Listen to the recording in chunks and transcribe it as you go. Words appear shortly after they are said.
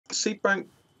Seed bank,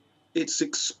 it's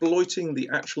exploiting the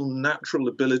actual natural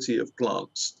ability of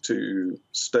plants to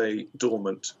stay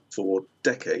dormant for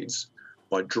decades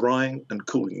by drying and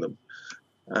cooling them.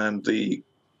 And the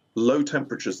low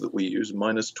temperatures that we use,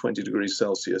 minus 20 degrees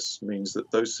Celsius, means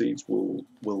that those seeds will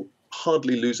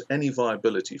hardly lose any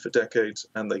viability for decades,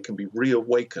 and they can be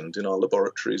reawakened in our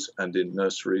laboratories and in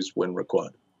nurseries when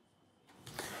required.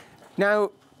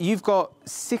 Now, you've got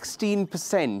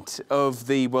 16% of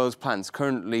the world's plants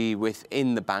currently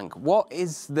within the bank. What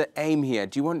is the aim here?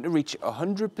 Do you want to reach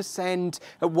 100%?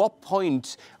 At what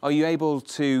point are you able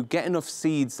to get enough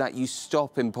seeds that you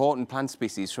stop important plant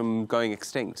species from going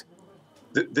extinct?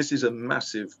 This is a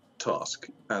massive task,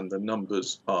 and the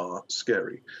numbers are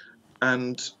scary.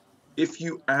 And if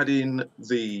you add in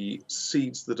the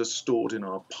seeds that are stored in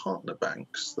our partner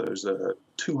banks, those are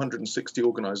 260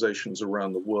 organizations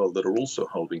around the world that are also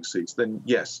holding seeds, then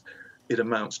yes, it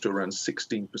amounts to around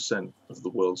 16% of the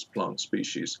world's plant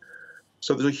species.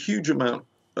 So there's a huge amount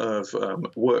of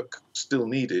work still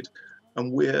needed,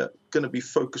 and we're going to be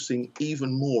focusing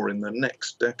even more in the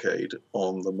next decade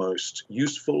on the most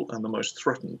useful and the most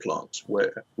threatened plants,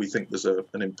 where we think there's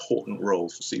an important role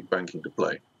for seed banking to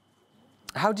play.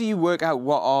 How do you work out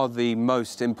what are the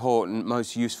most important,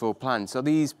 most useful plants? Are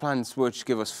these plants which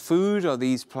give us food? Are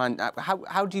these plants?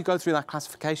 How do you go through that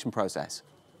classification process?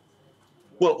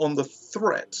 Well, on the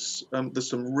threats, there's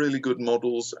some really good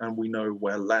models, and we know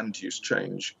where land use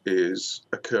change is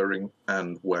occurring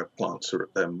and where plants are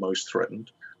at their most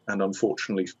threatened. And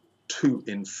unfortunately, 2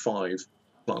 in 5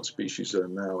 plant species are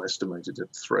now estimated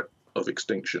at threat of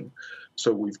extinction.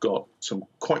 So we've got some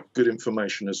quite good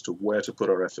information as to where to put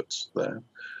our efforts there.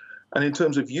 And in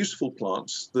terms of useful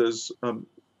plants, there's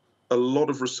a lot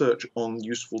of research on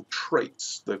useful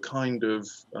traits, the kind of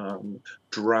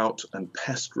drought and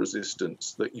pest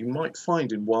resistance that you might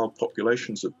find in wild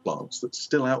populations of plants that's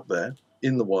still out there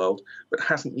in the wild, but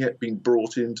hasn't yet been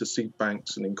brought into seed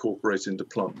banks and incorporated into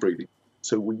plant breeding.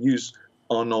 So we use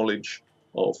our knowledge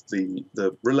of the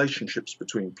relationships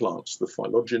between plants, the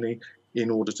phylogeny, in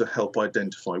order to help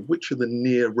identify which are the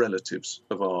near relatives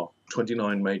of our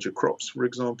 29 major crops, for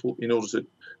example, in order to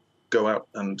go out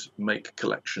and make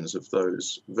collections of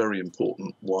those very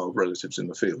important wild relatives in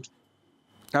the field.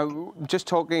 Now, just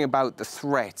talking about the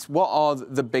threats, what are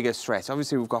the biggest threats?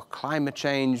 Obviously, we've got climate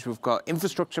change, we've got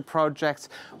infrastructure projects.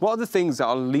 What are the things that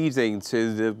are leading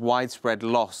to the widespread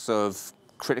loss of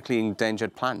critically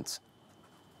endangered plants?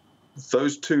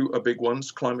 Those 2 are big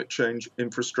ones: climate change,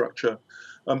 infrastructure.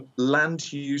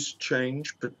 Land use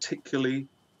change, particularly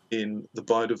in the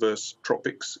biodiverse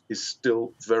tropics, is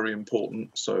still very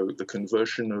important. So the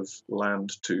conversion of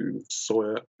land to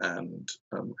soya and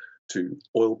to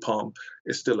oil palm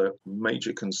is still a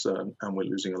major concern, and we're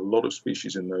losing a lot of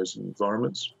species in those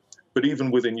environments. But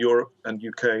even within Europe and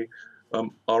UK,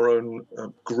 our own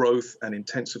growth and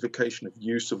intensification of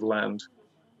use of land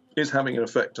is having an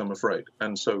effect, I'm afraid.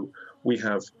 And so we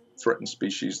have threatened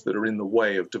species that are in the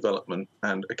way of development,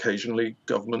 and occasionally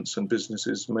governments and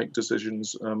businesses make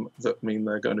decisions that mean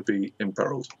they're going to be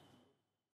imperiled.